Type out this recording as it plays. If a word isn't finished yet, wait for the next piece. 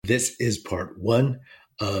This is part one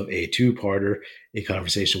of a two-parter, a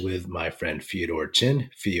conversation with my friend Fyodor Chin,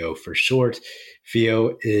 Fio for short.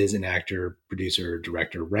 Fio is an actor, producer,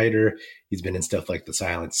 director, writer. He's been in stuff like The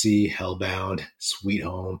Silent Sea, Hellbound, Sweet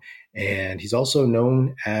Home, and he's also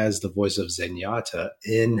known as the voice of Zenyatta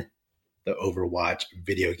in the Overwatch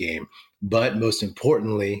video game. But most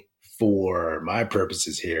importantly, for my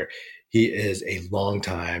purposes here, he is a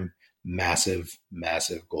longtime massive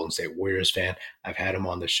Golden State Warriors fan. I've had him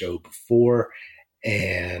on the show before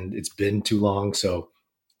and it's been too long, so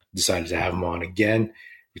decided to have him on again.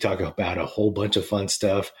 We talk about a whole bunch of fun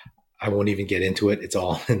stuff. I won't even get into it. It's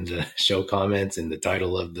all in the show comments and the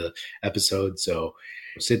title of the episode. So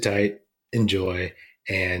sit tight, enjoy,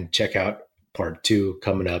 and check out part two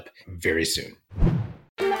coming up very soon.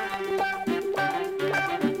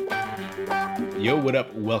 Yo, what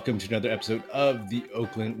up? Welcome to another episode of the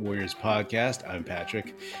Oakland Warriors podcast. I'm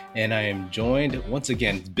Patrick, and I am joined, once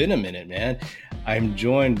again, it's been a minute, man. I'm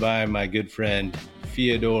joined by my good friend,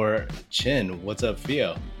 Fyodor Chin. What's up,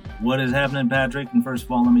 Fio? What is happening, Patrick? And first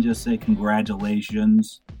of all, let me just say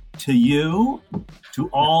congratulations to you, to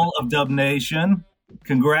all of Dub Nation.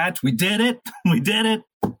 Congrats. We did it. We did it.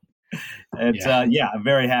 It's, I'm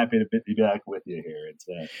very happy to be back with you here. It's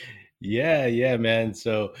Yeah, man.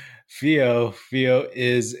 So Fio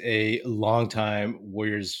is a longtime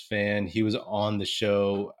Warriors fan. He was on the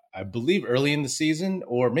show, I believe, early in the season,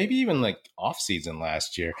 or maybe even like off season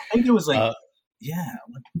last year. I think it was like,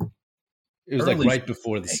 it was like right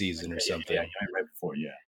before the season or something. Yeah, right before,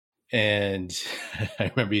 yeah. And I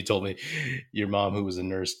remember you told me your mom, who was a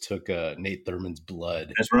nurse, took Nate Thurman's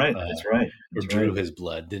blood. That's right. Or drew his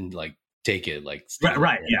blood, didn't like take it, like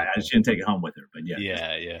right. Yeah, I didn't take it home with her, but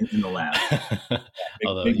yeah, in the lab.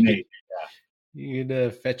 Although big you Nate, you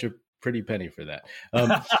could fetch a pretty penny for that.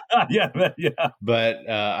 Yeah. But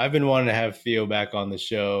I've been wanting to have Fio back on the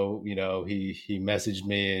show. You know, he messaged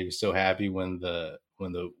me and he was so happy when the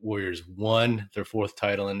Warriors won their fourth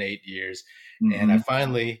title in 8 years, and I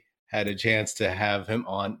finally had a chance to have him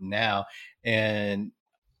on now. And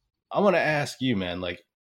I want to ask you, man, like,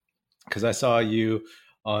 because I saw you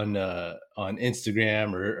on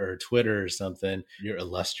Instagram or Twitter or something, your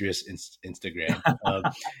illustrious Instagram,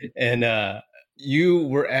 and you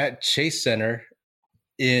were at Chase Center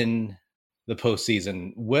in the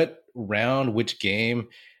postseason. What round, which game,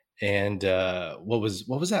 and what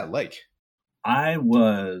was that like? I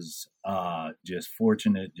was just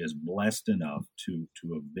fortunate, just blessed enough to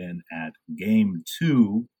have been at Game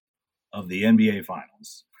 2 of the NBA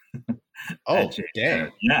Finals. Oh,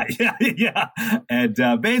 dang. Yeah.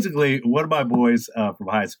 And basically, one of my boys from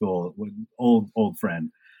high school, old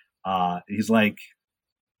friend, he's like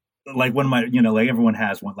one of my, like everyone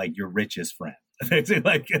has one, like your richest friend. They say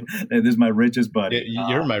like, this is my richest buddy. Yeah,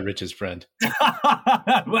 you're my richest friend.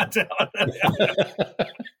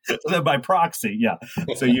 By proxy, yeah.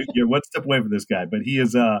 So you're one step away from this guy, but he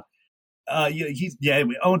is he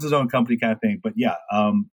owns his own company kind of thing. But yeah,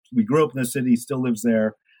 we grew up in the city, still lives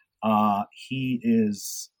there. He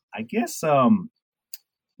is, I guess,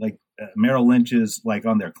 Merrill Lynch is like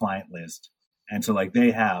on their client list, and so like they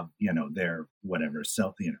have their whatever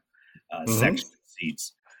section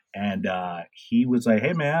seats. And he was like,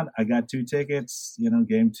 "Hey man, I got 2 tickets,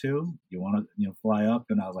 Game 2. You want to fly up?"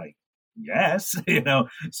 And I was like, "Yes."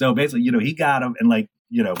 So basically, he got them, and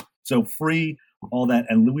so free, all that.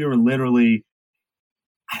 And we were literally,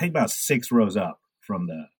 I think, about 6 rows up from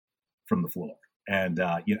the floor. And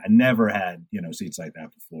I never had seats like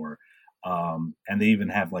that before. And they even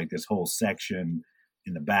have like this whole section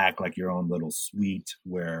in the back, like your own little suite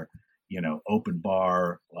where open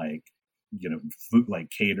bar, like food, like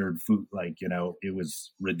catered food, like it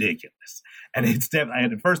was ridiculous. And it's definitely, I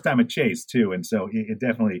had the first time at Chase too, and so it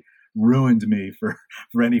definitely ruined me for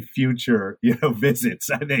any future visits,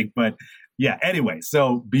 I think. But yeah, anyway,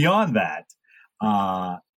 so beyond that,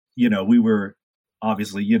 we were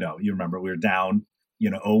obviously, you remember we were down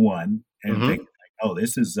 0-1 and thinking like, oh,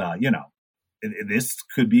 this is this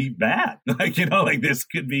could be bad, like this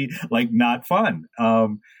could be like not fun.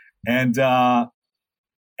 And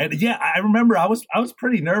yeah, I remember I was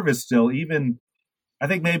pretty nervous still, even I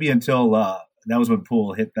think maybe until that was when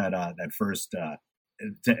Poole hit that first to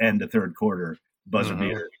end the third quarter buzzer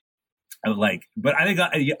beater. But I think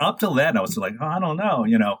up till then I was like, oh, I don't know,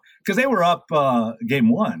 because they were up Game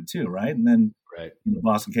 1 too, right? And then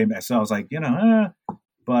Boston came back, so I was like,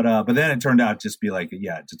 but then it turned out just be like,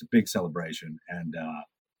 just a big celebration, and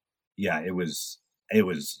it was.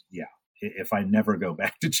 If I never go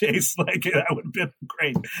back to Chase, like that would have been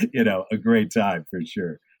great, a great time for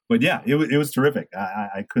sure. But yeah, it was terrific.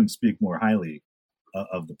 I couldn't speak more highly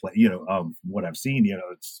of the play. What I've seen,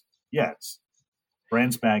 it's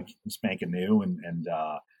brand spanking new, and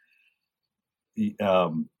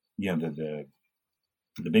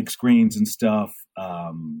the big screens and stuff.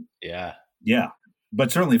 Yeah.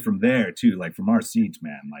 But certainly from there too, like from our seats,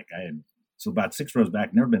 man, like about 6 rows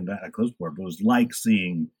back, never been that close before, but it was like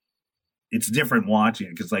it's different watching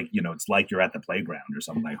it because it's like you're at the playground or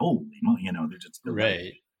something. Like, holy, they're just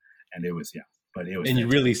right. And it was, but it was, and you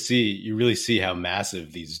really see how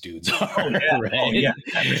massive these dudes are. Oh yeah, right?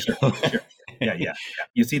 For sure. Yeah.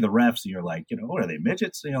 You see the refs, and you're like, what are they,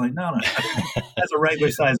 midgets? And you're like, no, that's a regular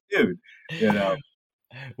sized dude.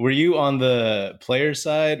 Were you on the player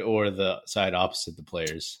side or the side opposite the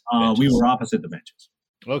players? We were opposite the benches.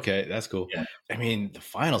 Okay, that's cool. Yeah. I mean, the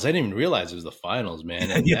finals, I didn't even realize it was the finals,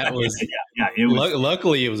 man. And that was, it was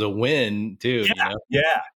luckily it was a win too.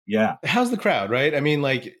 Yeah. How's the crowd, right? I mean,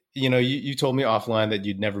 like, you told me offline that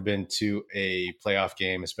you'd never been to a playoff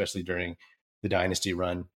game, especially during the dynasty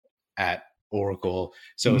run at Oracle.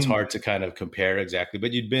 So it's hard to kind of compare exactly,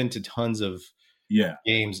 but you'd been to tons of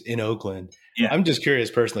games in Oakland. Yeah. I'm just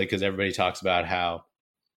curious personally, because everybody talks about how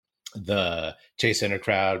the Chase Center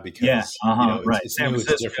crowd, because right, San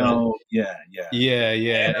Francisco, yeah.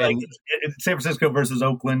 And like, in San Francisco versus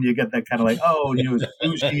Oakland, you get that kind of like,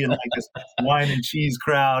 sushi and like this wine and cheese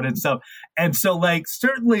crowd and stuff. And so, like,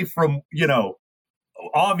 certainly from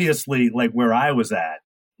obviously, like where I was at,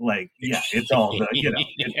 like, it's all the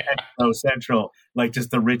it's Central, like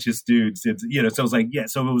just the richest dudes. It's so it's like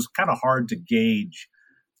so it was kind of hard to gauge.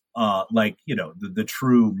 The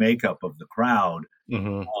true makeup of the crowd.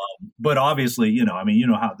 But obviously,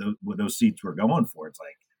 how those seats were going for. It's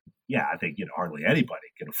like, I think, hardly anybody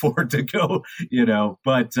can afford to go,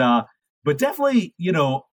 but definitely,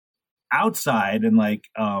 outside and like,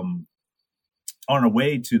 on our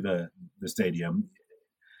way to the stadium,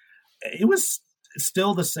 it was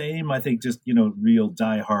still the same. I think just, real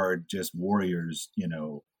diehard, just Warriors,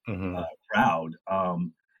 crowd.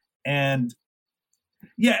 And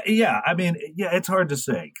I mean, it's hard to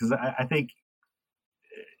say because I think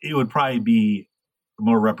it would probably be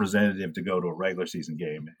more representative to go to a regular season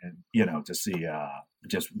game and, to see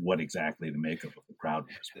just what exactly the makeup of the crowd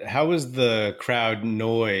was. How was the crowd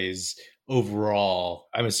noise overall?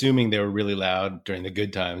 I'm assuming they were really loud during the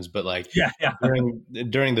good times, but like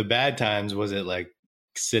during the bad times, was it like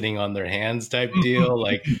sitting on their hands type deal?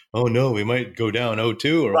 Like, oh no, we might go down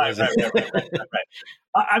 0-2 or right.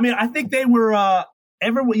 I mean, I think they were,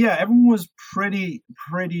 everyone was pretty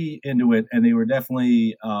into it, and they were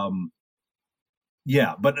definitely, but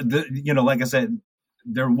like I said,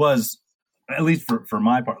 there was, at least for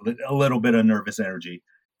my part, a little bit of nervous energy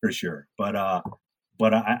for sure. But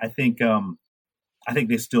I think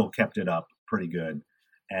they still kept it up pretty good,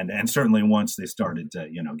 and certainly once they started to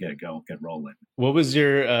get rolling. What was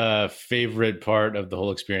your favorite part of the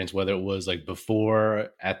whole experience? Whether it was like before,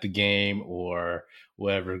 at the game, or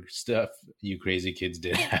whatever stuff you crazy kids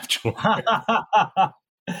did afterward.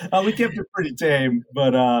 We kept it pretty tame,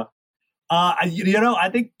 but I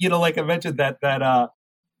think like I mentioned that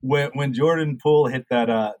when Jordan Poole hit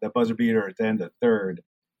that buzzer beater at the end of the third,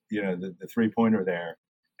 the 3-pointer there,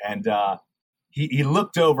 and he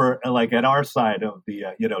looked over like at our side of the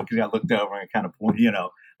because I looked over and kind of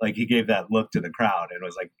like he gave that look to the crowd, and it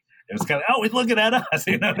was like. It was kind of, he's looking at us,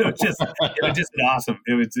 It was just awesome.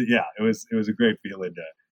 It was a great feeling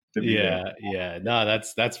to be there. Yeah. No,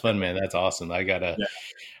 that's fun, man. That's awesome. I gotta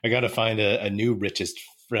find a new richest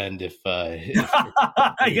friend if I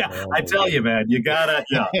tell you, man, you gotta,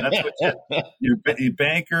 that's what your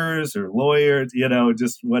bankers or lawyers,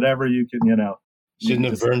 just whatever you can, Shouldn't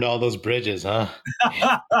have burned all those bridges, huh?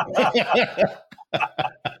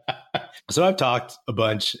 So I've talked a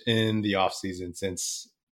bunch in the off season since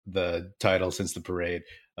the parade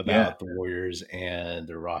about the Warriors and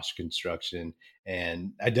the roster construction.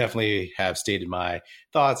 And I definitely have stated my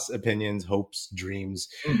thoughts, opinions, hopes, dreams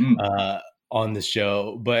on the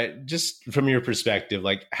show. But just from your perspective,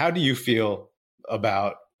 like, how do you feel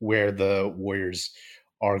about where the Warriors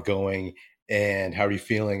are going? And how are you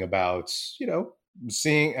feeling about,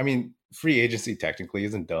 seeing, I mean, free agency technically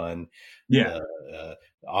isn't done. Yeah.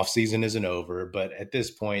 Off season isn't over. But at this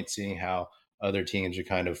point, seeing how other teams are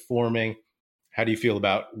kind of forming, how do you feel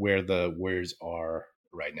about where the Warriors are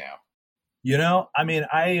right now? I mean,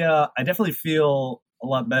 I definitely feel a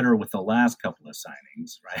lot better with the last couple of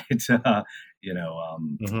signings, right?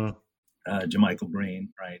 JaMychal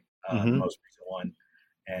Green, right? The most recent one.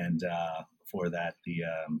 And before that, the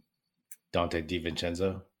Dante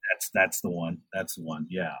DiVincenzo. That's the one.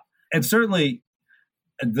 Yeah. And certainly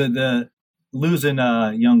the losing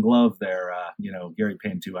Young Glove there, Gary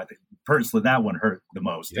Payton too. I think personally that one hurt the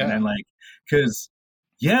most. Yeah. And then because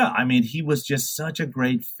I mean, he was just such a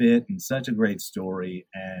great fit and such a great story.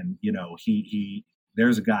 And he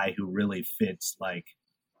there's a guy who really fits the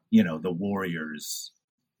Warriors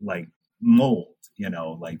mold.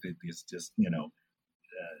 It's just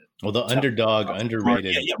Well, the underdog,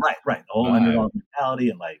 underrated. Yeah, right. The whole underdog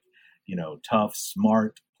mentality and tough,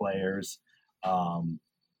 smart players.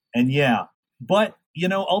 But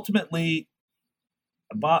ultimately,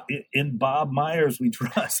 in Bob Myers we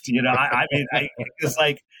trust. I mean,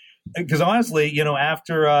 because honestly,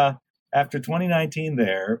 after 2019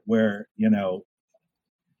 there, where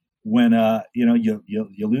when you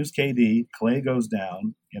lose KD, Clay goes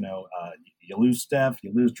down, you lose Steph,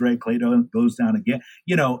 you lose Drake, Clay goes down again.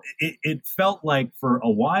 It felt like for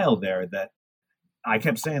a while there that I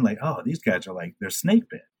kept saying oh, these guys are they're snake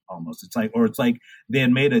bit almost. It's like they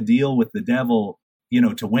had made a deal with the devil,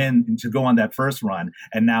 to win and to go on that first run,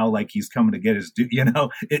 and now he's coming to get his due.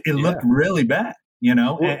 It looked really bad.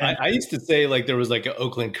 Well, I used to say there was an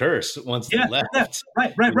Oakland curse once they left.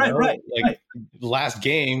 Right. Last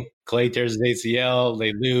game, Clay tears his ACL,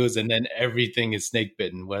 they lose, and then everything is snake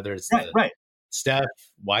bitten. Whether it's Steph,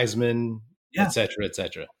 Wiseman, et cetera, et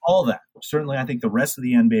cetera. All that. Certainly, I think the rest of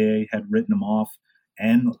the NBA had written them off,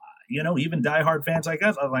 and even diehard fans like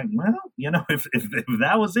us, I was well, if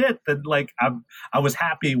that was it, then I was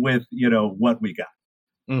happy with what we got.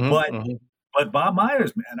 Mm-hmm, But Bob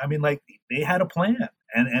Myers, man, I mean, they had a plan,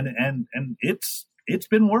 and it's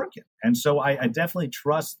been working, and so I definitely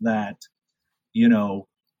trust that,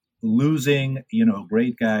 losing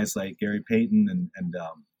great guys like Gary Payton and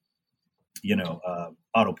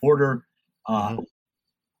Otto Porter,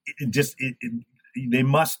 they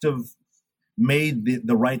must have made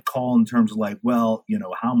the right call in terms of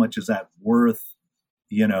how much is that worth,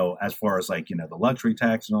 as far as the luxury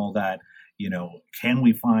tax and all that. Can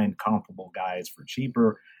we find comparable guys for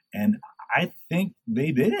cheaper? And I think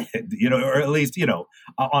they did, or at least,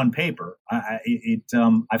 on paper. I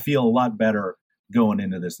feel a lot better going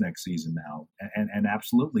into this next season now. And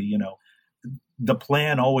absolutely, the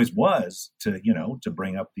plan always was to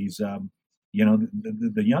bring up these, the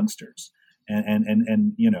youngsters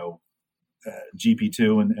and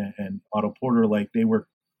GP2 and Otto Porter, they were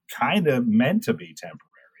kind of meant to be temporary,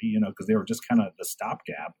 because they were just kind of the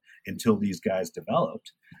stopgap until these guys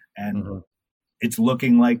developed, and it's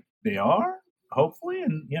looking like they are, hopefully,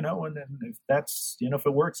 and and then if that's if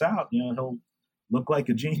it works out, he'll look like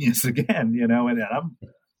a genius again, and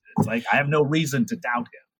it's I have no reason to doubt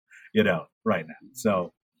him, right now.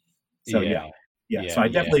 So yeah. So I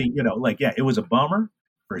definitely it was a bummer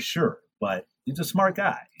for sure, but he's a smart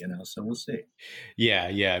guy, so we'll see.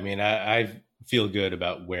 Yeah. I mean, I feel good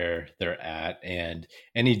about where they're at, and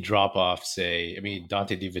any drop off, say, I mean,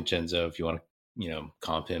 Dante DiVincenzo, if you want to,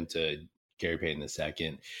 comp him to Gary Payton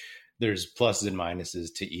II, there's pluses and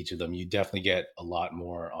minuses to each of them. You definitely get a lot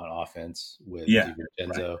more on offense with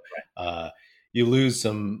DiVincenzo. Right. You lose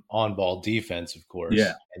some on ball defense, of course,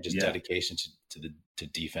 and just dedication to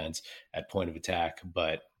defense at point of attack.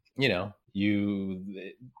 But,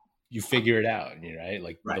 you figure it out, right?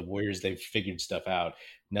 The Warriors, they've figured stuff out.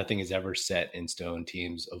 Nothing is ever set in stone.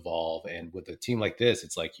 Teams evolve. And with a team like this,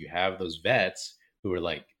 it's you have those vets who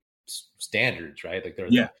are standards, right? They're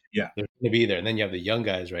going to be there. And then you have the young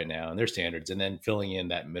guys right now and their standards, and then filling in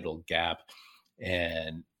that middle gap.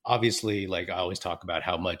 And obviously, I always talk about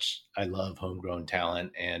how much I love homegrown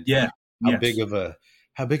talent, and how big of a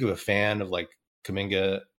fan of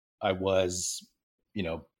Kuminga I was,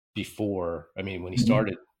 before. I mean, when he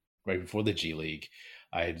started, right before the G League,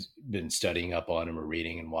 I had been studying up on him or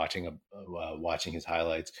reading and watching his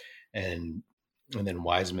highlights, and then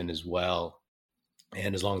Wiseman as well.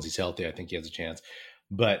 And as long as he's healthy, I think he has a chance.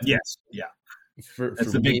 But that's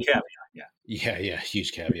the big caveat. Yeah,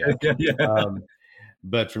 huge caveat.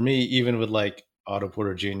 But for me, even with Otto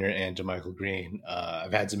Porter Jr. and JaMychal Green,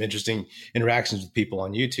 I've had some interesting interactions with people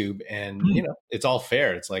on YouTube, and it's all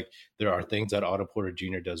fair. It's there are things that Otto Porter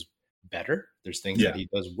Jr. does better. There's things that he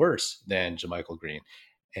does worse than JaMychal Green.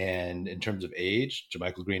 And in terms of age,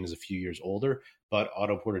 JaMychal Green is a few years older, but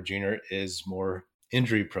Otto Porter Jr. is more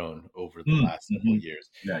injury prone over the last several years.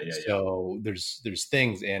 So there's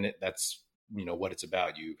things, and that's what it's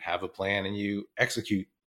about. You have a plan and you execute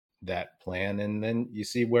that plan, and then you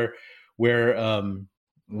see where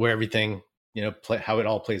everything how it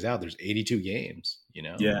all plays out. There's 82 games.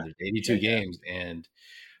 There's 82 games, and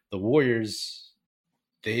the Warriors,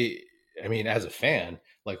 I mean, as a fan,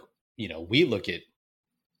 we look at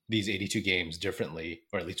these 82 games differently,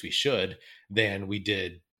 or at least we should, than we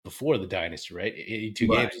did before the dynasty, right? 82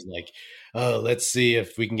 Right. games is like, oh, let's see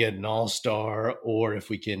if we can get an all-star or if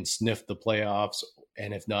we can sniff the playoffs.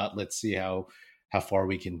 And if not, let's see how far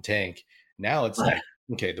we can tank. Now it's Right. like,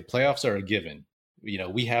 okay, the playoffs are a given.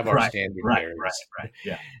 We have our Right. standard Right. bearers. Right.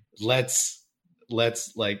 Yeah. Let's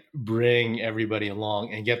like bring everybody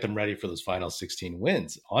along and get them ready for those final 16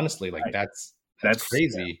 wins. Honestly, like Right. that's That's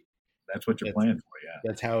crazy. Yeah. That's what you're playing for. Yeah.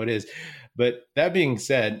 That's how it is. But that being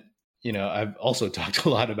said, I've also talked a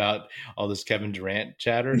lot about all this Kevin Durant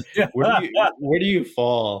chatter. Where do you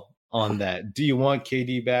fall on that? Do you want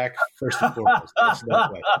KD back first and foremost? That's no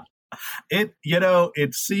question.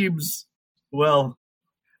 It seems, well,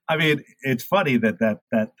 I mean, it's funny that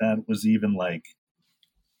was even like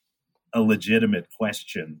a legitimate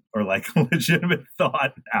question or like a legitimate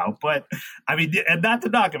thought now. But I mean, and not to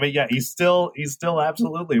knock him, but yeah, he's still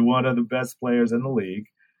absolutely one of the best players in the league.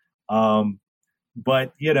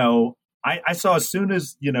 But I saw as soon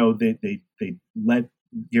as they let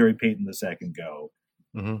Gary Payton II go,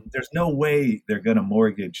 there's no way they're going to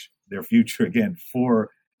mortgage their future again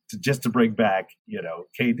just to bring back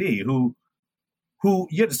KD, who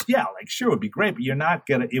like sure would be great, but you're not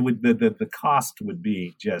gonna. It would the cost would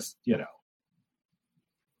be just it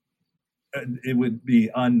would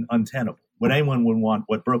be untenable. What anyone would want,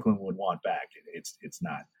 what Brooklyn would want back, it's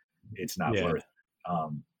not worth it.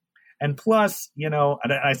 And plus,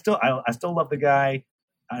 I still love the guy,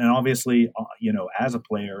 and obviously, as a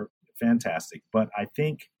player, fantastic. But I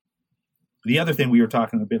think the other thing we were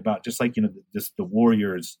talking a bit about, just like just the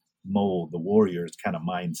Warriors mold, the Warriors kind of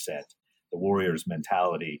mindset, the Warriors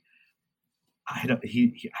mentality. I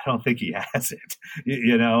don't think he has it.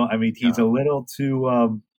 I mean, he's a little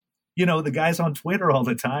too. The guy's on Twitter all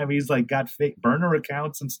the time. He's like got fake burner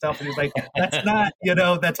accounts and stuff, and he's like, that's not,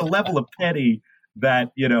 that's a level of petty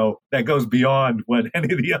that that goes beyond what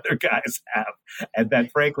any of the other guys have, and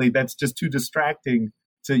that frankly that's just too distracting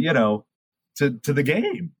to to the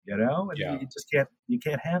game, and you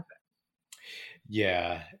can't have that.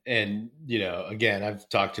 Yeah, and again, I've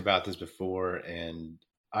talked about this before, and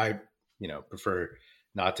I prefer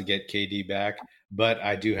not to get KD back, but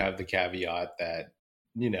I do have the caveat that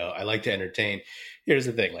I like to entertain. Here's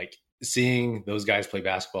the thing, like seeing those guys play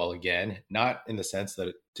basketball again, not in the sense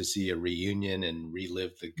that to see a reunion and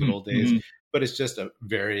relive the good old days, but it's just a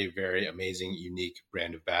very, very amazing, unique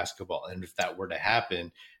brand of basketball. And if that were to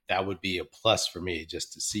happen, that would be a plus for me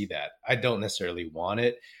just to see that. I don't necessarily want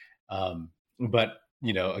it. But,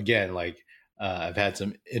 again, like I've had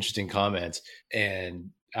some interesting comments, and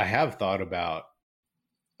I have thought about,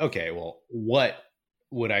 okay, well, what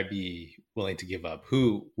would I be willing to give up?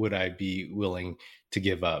 Who would I be willing to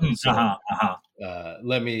give up? So,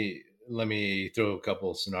 let me throw a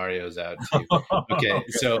couple scenarios out to you. Okay,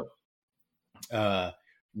 so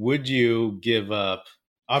would you give up?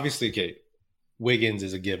 Obviously, okay, Wiggins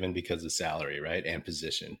is a given because of salary, right, and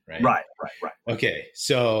position, right? Right. Okay,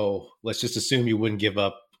 so let's just assume you wouldn't give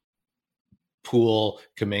up Poole,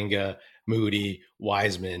 Kuminga, Moody,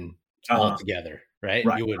 Wiseman all together, right?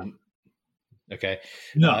 You wouldn't. Okay.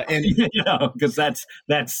 No, and because that's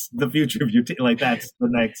the future of your team. Like that's the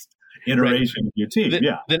next iteration of your team.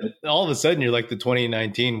 Then all of a sudden you're like the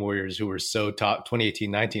 2019 Warriors who were so top,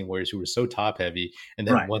 2018-19 Warriors who were so top heavy, and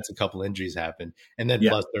then once a couple injuries happen, and then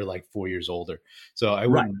plus they're like 4 years older. So I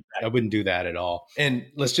wouldn't do that at all. And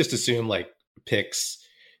let's just assume like picks,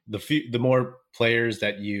 the more players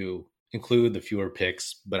that you include, the fewer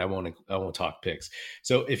picks. But I won't talk picks.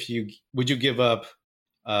 So would you give up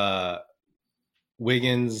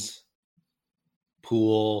Wiggins,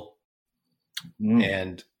 Poole,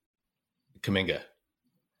 and Kuminga?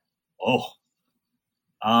 Oh,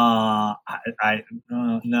 no.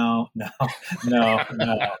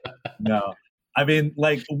 I mean,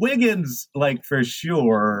 like Wiggins, like for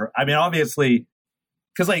sure. I mean, obviously,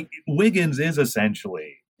 because like Wiggins is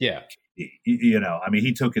essentially, I mean,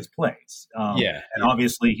 he took his place. And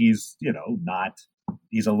obviously he's,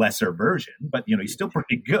 he's a lesser version, but he's still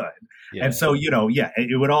pretty good. Yeah. And so, it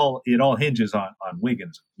all hinges on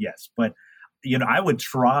Wiggins. Yes. But, I would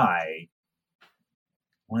try.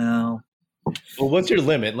 Well, what's your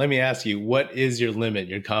limit? Let me ask you, what is your limit?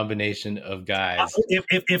 Your combination of guys?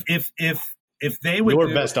 If they would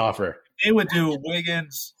your best offer, they would do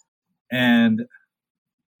Wiggins and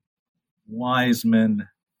Wiseman,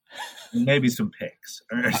 and maybe some picks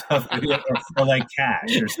or something, or like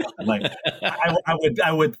cash or something. Like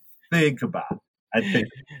I would think about it. I think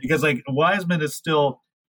because like Wiseman is still,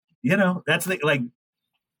 that's like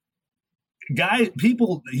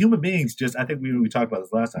human beings just, I think we talked about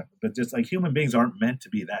this last time, but just like human beings aren't meant to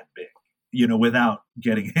be that big, without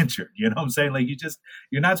getting injured. You know what I'm saying? Like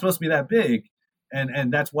you're not supposed to be that big.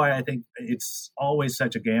 And that's why I think it's always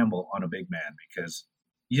such a gamble on a big man, because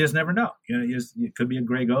you just never know. It could be a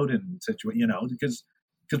Greg Oden situation, because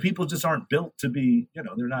people just aren't built to be,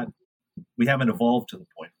 they're not, we haven't evolved to the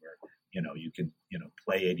point where, you can,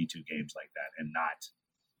 play 82 games like that and not,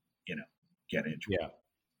 get injured.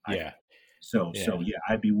 Yeah. So yeah,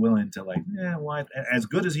 I'd be willing to why, as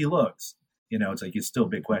good as he looks, it's like, it's still a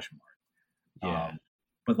big question mark. Yeah.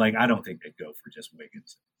 But I don't think they'd go for just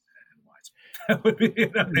Wiggins and Wiseman. That would be,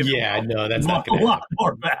 no, that's not going to happen. A lot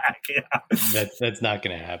more back. Yeah. That's not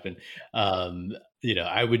going to happen.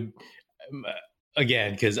 I would,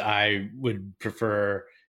 again, because I would prefer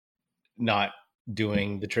not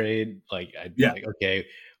doing the trade. I'd be like, okay,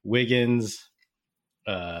 Wiggins,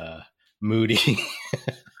 Moody.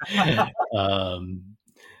 Oh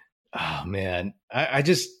man, I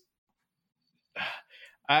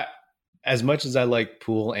as much as I like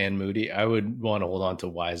Poole and Moody, I would want to hold on to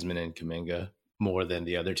Wiseman and Kuminga more than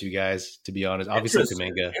the other two guys, to be honest. Obviously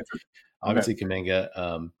Kuminga,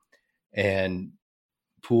 and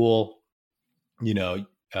Poole, you're going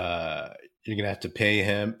to have to pay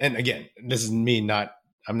him. And again, this is me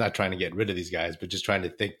I'm not trying to get rid of these guys, but just trying to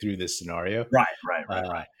think through this scenario. Right.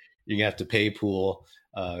 You're going to have to pay Poole.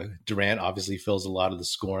 Durant obviously fills a lot of the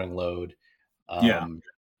scoring load. And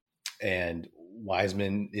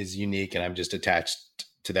Wiseman is unique, and I'm just attached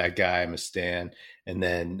to that guy. I'm a stan. And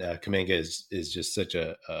then Kuminga is just such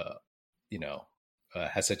has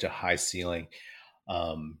such a high ceiling.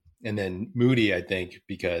 And then Moody, I think,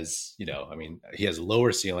 because, he has a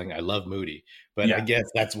lower ceiling. I love Moody, but I guess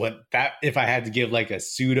if I had to give a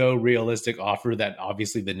pseudo realistic offer that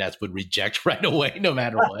obviously the Nets would reject right away, no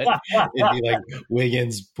matter what, it'd be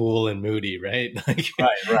Wiggins, Poole, and Moody, right?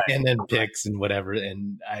 Right. And then picks and whatever.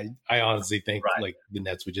 And I honestly think the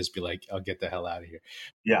Nets would just be I'll get the hell out of here.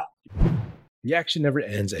 Yeah. The action never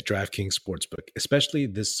ends at DraftKings Sportsbook, especially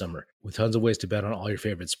this summer. With tons of ways to bet on all your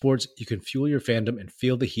favorite sports, you can fuel your fandom and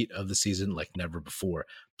feel the heat of the season like never before.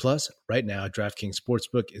 Plus, right now, DraftKings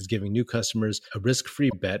Sportsbook is giving new customers a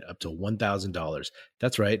risk-free bet up to $1,000.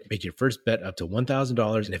 That's right, make your first bet up to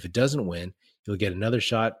 $1,000, and if it doesn't win, you'll get another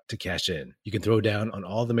shot to cash in. You can throw down on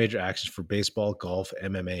all the major actions for baseball, golf,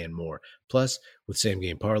 MMA, and more. Plus, with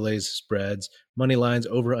same-game parlays, spreads, money lines,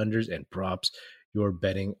 over-unders, and props, your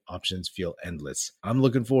betting options feel endless. I'm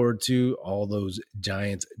looking forward to all those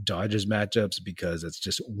Giants-Dodgers matchups because it's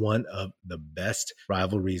just one of the best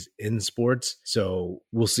rivalries in sports. So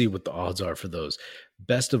we'll see what the odds are for those.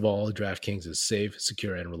 Best of all, DraftKings is safe,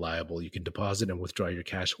 secure, and reliable. You can deposit and withdraw your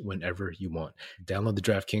cash whenever you want. Download the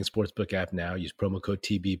DraftKings Sportsbook app now. Use promo code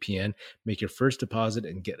TBPN. Make your first deposit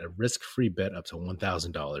and get a risk-free bet up to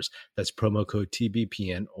 $1,000. That's promo code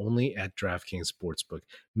TBPN only at DraftKings Sportsbook.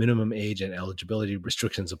 Minimum age and eligibility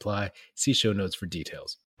restrictions apply. See show notes for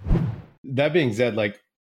details. That being said,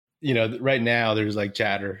 right now there's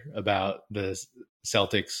chatter about the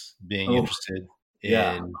Celtics being interested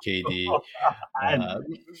in KD.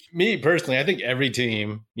 Me personally, I think every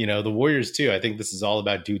team, the Warriors too, I think this is all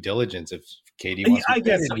about due diligence. If KD wants to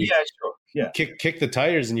kick the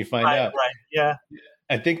tires and you find out. Right. Yeah.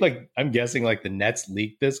 I think I'm guessing the Nets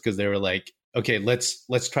leaked this because they were okay,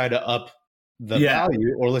 let's try to up the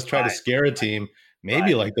value, or let's try to scare a team,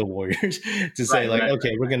 maybe the Warriors, to say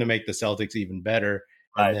okay, we're going to make the Celtics even better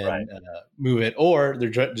and then move it. Or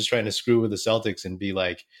they're just trying to screw with the Celtics and be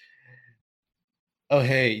oh,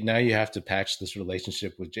 hey, now you have to patch this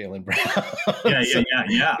relationship with Jaylen Brown.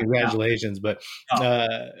 Yeah. Congratulations. But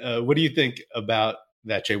what do you think about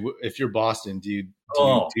that, Jay? If you're Boston, do you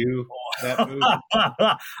do that move?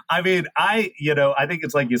 I mean, I think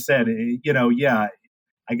it's like you said,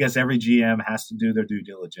 I guess every GM has to do their due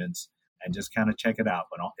diligence and just kind of check it out.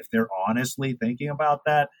 But if they're honestly thinking about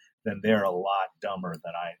that, then they're a lot dumber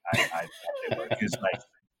than I thought they were. Because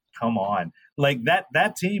come on,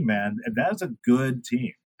 that team, man, that's a good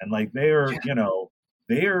team, and they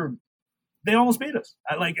almost beat us.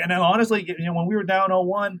 And then honestly, when we were down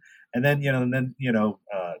 0-1, and then 1-2,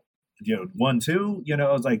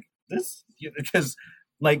 I was like, this, because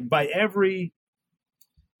by every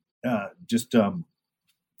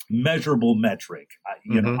measurable metric,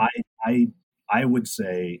 I would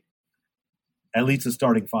say at least the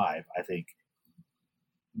starting five, I think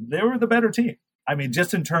they were the better team. I mean,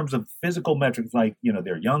 just in terms of physical metrics, they're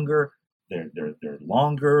younger, they're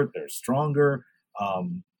longer, they're stronger.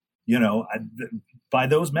 By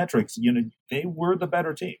those metrics, they were the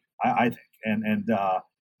better team, I think.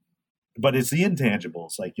 But it's the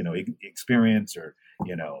intangibles, experience or,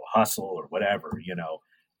 hustle or whatever,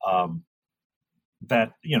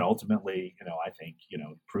 that, ultimately, I think,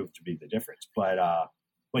 proved to be the difference. But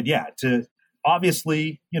yeah,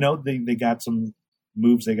 obviously, they got some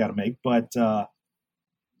moves they got to make. But the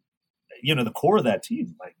core of that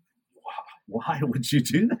team, like, why would you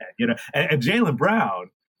do that? And Jaylen Brown,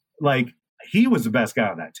 like, he was the best guy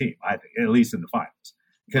on that team, I think, at least in the finals,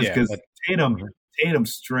 because Tatum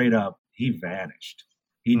straight up, he vanished,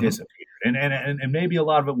 he disappeared, and maybe a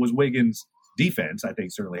lot of it was Wiggins' defense. I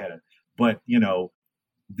think certainly had it, but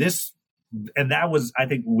this, and that was, I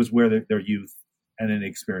think, was where their youth and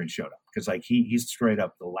inexperience showed up, because like he's straight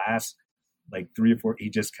up the last like 3 or 4, he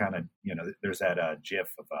just kind of there's that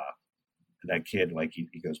gif of that kid, like he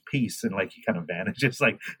goes peace, and like he kind of vanishes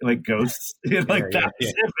like ghosts, he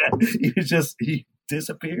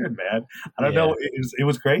disappeared, man. I don't know, it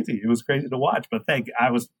was crazy. It was crazy to watch, but I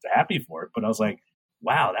was happy for it, but I was like,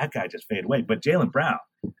 wow, that guy just faded away. But Jaylen Brown,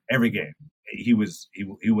 every game he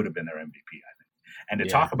would have been their MVP, I think. And to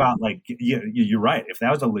talk about, like, you're right, if that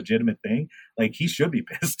was a legitimate thing, like, he should be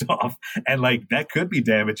pissed off, and like that could be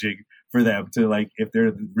damaging for them to, like, if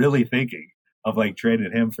they're really thinking of like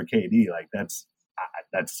trading him for KD, like that's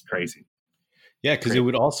crazy. Yeah, because it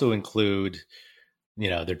would also include,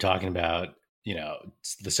 they're talking about,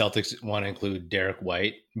 the Celtics want to include Derek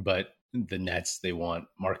White, but the Nets, they want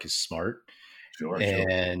Marcus Smart,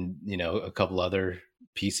 and a couple other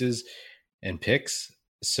pieces and picks.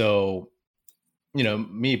 So,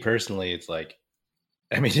 me personally, it's like,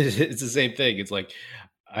 I mean, it's the same thing. It's like,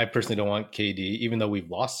 I personally don't want KD, even though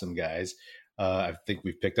we've lost some guys. I think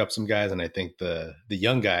we've picked up some guys, and I think the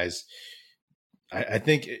young guys, I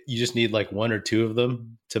think you just need like 1 or 2 of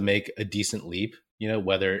them to make a decent leap,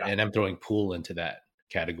 and I'm throwing Poole into that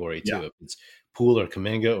category too. If it's Poole or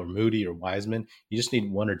Kuminga or Moody or Wiseman, you just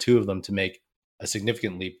need 1 or 2 of them to make a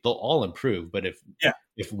significant leap. They'll all improve. But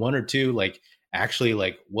if 1 or 2, like, actually,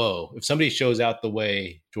 like, whoa, if somebody shows out the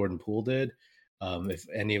way Jordan Poole did, if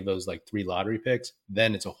any of those like 3 lottery picks,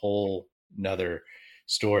 then it's a whole nother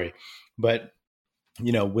story. But,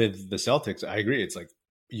 with the Celtics, I agree. It's like,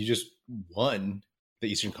 you just won the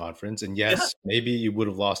Eastern Conference, and yes, maybe you would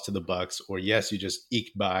have lost to the Bucks, or yes, you just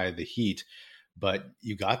eked by the Heat, but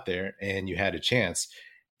you got there and you had a chance,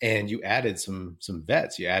 and you added some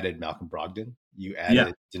vets. You added Malcolm Brogdon, you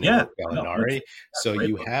added Danilo Gallinari, so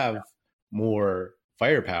you have more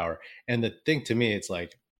firepower. And the thing to me, it's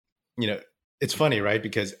like, it's funny, right?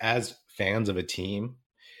 Because as fans of a team,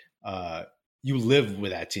 you live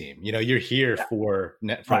with that team. You're here for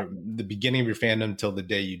the beginning of your fandom till the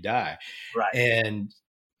day you die. Right. And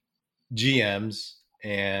GMs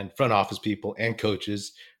and front office people and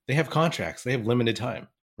coaches, they have contracts. They have limited time,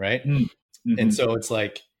 right? Mm-hmm. And so it's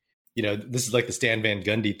like, this is like the Stan Van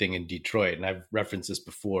Gundy thing in Detroit. And I've referenced this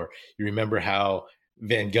before. You remember how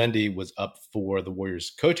Van Gundy was up for the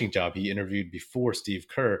Warriors coaching job. He interviewed before Steve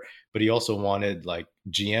Kerr, but he also wanted like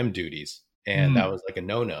GM duties. And that was like a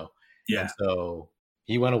no-no. Yeah. And so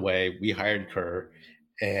he went away. We hired Kerr,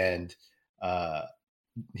 and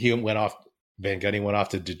he went off. Van Gundy went off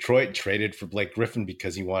to Detroit, traded for Blake Griffin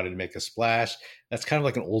because he wanted to make a splash. That's kind of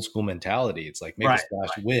like an old school mentality. It's like, make a splash,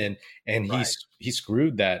 win. And he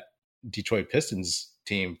screwed that Detroit Pistons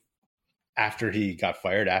team after he got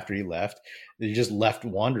fired, after he left. They just left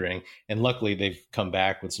wandering. And luckily they've come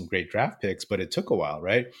back with some great draft picks, but it took a while,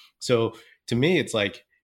 right? So to me, it's like,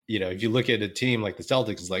 if you look at a team like the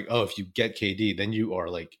Celtics, it's like, oh, if you get KD, then you are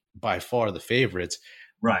like by far the favorites.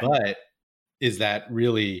 Right. But is that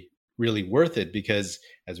really, really worth it? Because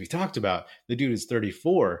as we talked about, the dude is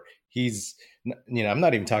 34. He's, I'm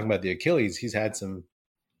not even talking about the Achilles. He's had some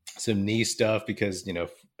knee stuff because,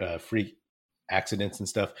 freak accidents and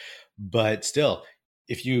stuff. But still,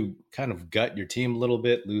 if you kind of gut your team a little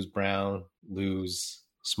bit, lose Brown, lose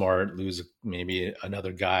Smart, lose maybe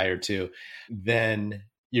another guy or 2, then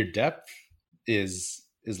your depth is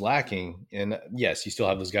lacking. And yes, you still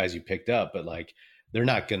have those guys you picked up, but like, they're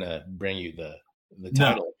not going to bring you the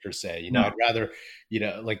title per se. I'd rather,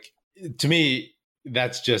 like, to me,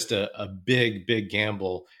 that's just a big, big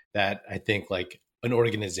gamble that I think like an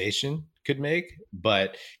organization could make,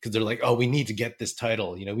 but because they're like, oh, we need to get this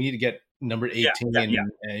title, we need to get number 18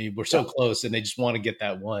 and we're so close, and they just want to get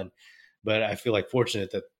that one. But I feel like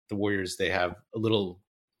fortunate that the Warriors, they have a little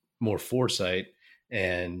more foresight,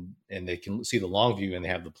 and they can see the long view, and they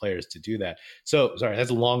have the players to do that. So sorry, that's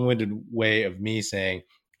a long-winded way of me saying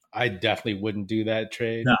I definitely wouldn't do that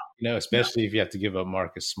trade, especially if you have to give up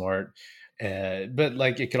Marcus Smart. But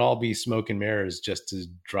like, it could all be smoke and mirrors just to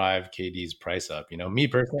drive KD's price up. Me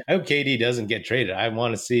personally, I hope KD doesn't get traded. I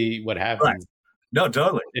want to see what happens. Right. No,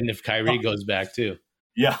 totally. And if Kyrie goes back too.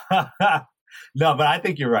 Yeah. No, but I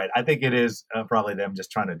think you're right. I think it is probably them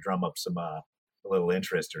just trying to drum up some a little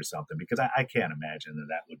interest or something, because I can't imagine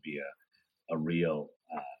that would be a real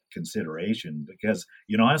consideration, because,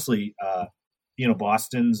 honestly,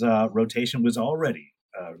 Boston's rotation was already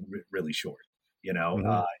really short,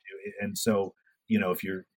 and so, if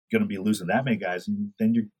you're going to be losing that many guys,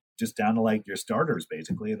 then you're just down to like your starters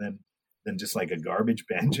basically, and then just like a garbage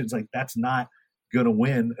bench. It's like, that's not going to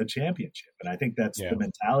win a championship. And I think that's the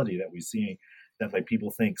mentality that we see, that like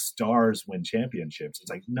people think stars win championships.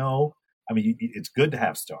 It's like, no, I mean, it's good to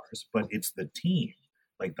have stars, but it's the team,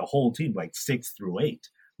 like the whole team, like 6 through 8,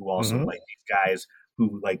 who also like these guys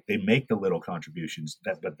who like they make the little contributions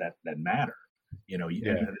that matter,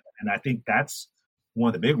 and I think that's one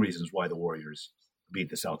of the big reasons why the Warriors beat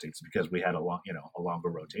the Celtics, because we had a longer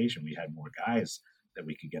rotation. We had more guys that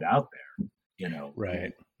we could get out there,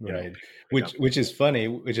 Right. Which is funny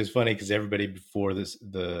because everybody before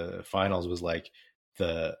the finals was like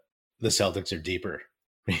the Celtics are deeper.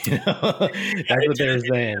 That's what they were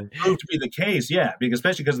saying. It proved to be the case, because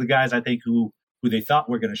especially because the guys I think who they thought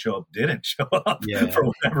were going to show up didn't show up for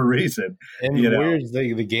whatever reason. And the Warriors,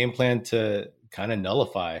 the game plan to kind of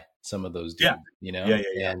nullify some of those dudes,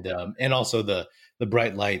 and also the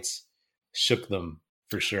bright lights shook them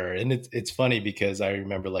for sure. And it's funny because I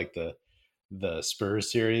remember like the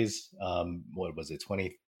Spurs series, what was it,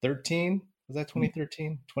 2013? Was that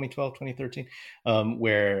 2013? 2012, 2013?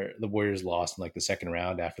 Where the Warriors lost in like the second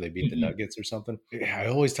round after they beat the Nuggets or something. I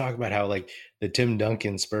always talk about how like the Tim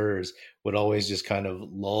Duncan Spurs would always just kind of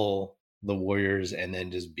lull the Warriors and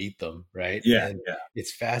then just beat them, right?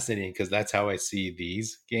 It's fascinating because that's how I see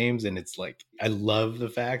these games. And it's like, I love the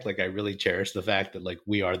fact, like I really cherish the fact that like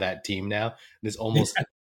we are that team now. There's almost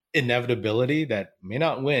inevitability that may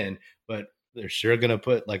not win, but they're sure going to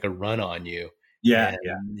put like a run on you.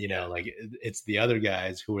 Like it's the other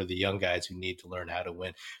guys who are the young guys who need to learn how to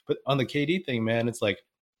win. But on the KD thing, man, it's like,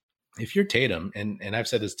 if you're Tatum, and I've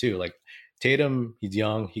said this too, like Tatum, he's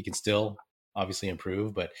young, he can still obviously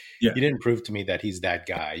improve, but he didn't prove to me that he's that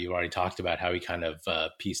guy. You already talked about how he kind of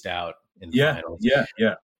pieced out in the finals.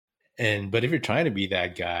 But if you're trying to be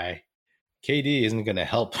that guy, KD isn't going to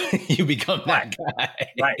help you become that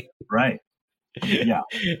guy. Right. Yeah.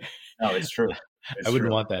 No, it's true. I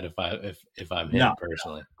wouldn't want that if I'm him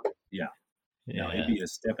personally. No, he'd be a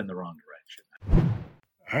step in the wrong direction.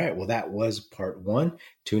 All right. Well, that was part 1.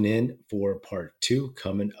 Tune in for part 2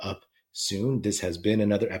 coming up soon. This has been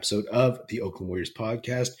another episode of the Oakland Warriors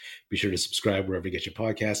podcast. Be sure to subscribe wherever you get your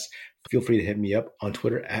podcasts. Feel free to hit me up on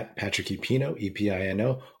Twitter at Patrick Epino,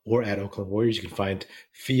 EPINO, or at Oakland Warriors. You can find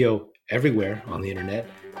Fio everywhere on the internet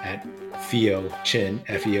at Fio Chin,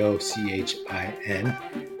 FEOCHIN.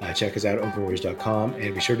 Check us out at oaklandwarriors.com,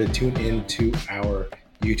 and be sure to tune in to our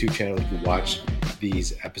YouTube channel. You can watch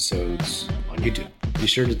these episodes on YouTube. Be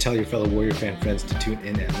sure to tell your fellow Warrior fan friends to tune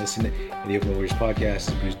in and listen. The Oakland Warriors podcast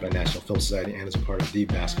is produced by National Film Society and is a part of the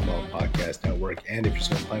Basketball Podcast Network. And if you're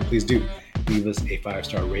so inclined, please do leave us a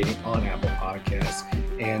 5-star rating on Apple Podcasts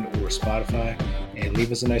and or Spotify, and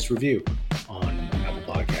leave us a nice review on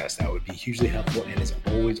Apple Podcasts. That would be hugely helpful and is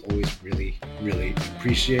always really, really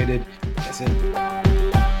appreciated. That's it.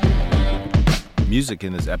 Music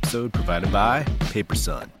in this episode provided by Paper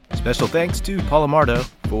Sun. Special thanks to Paul Amardo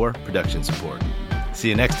for production support. See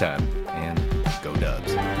you next time, and go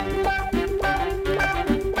Dubs.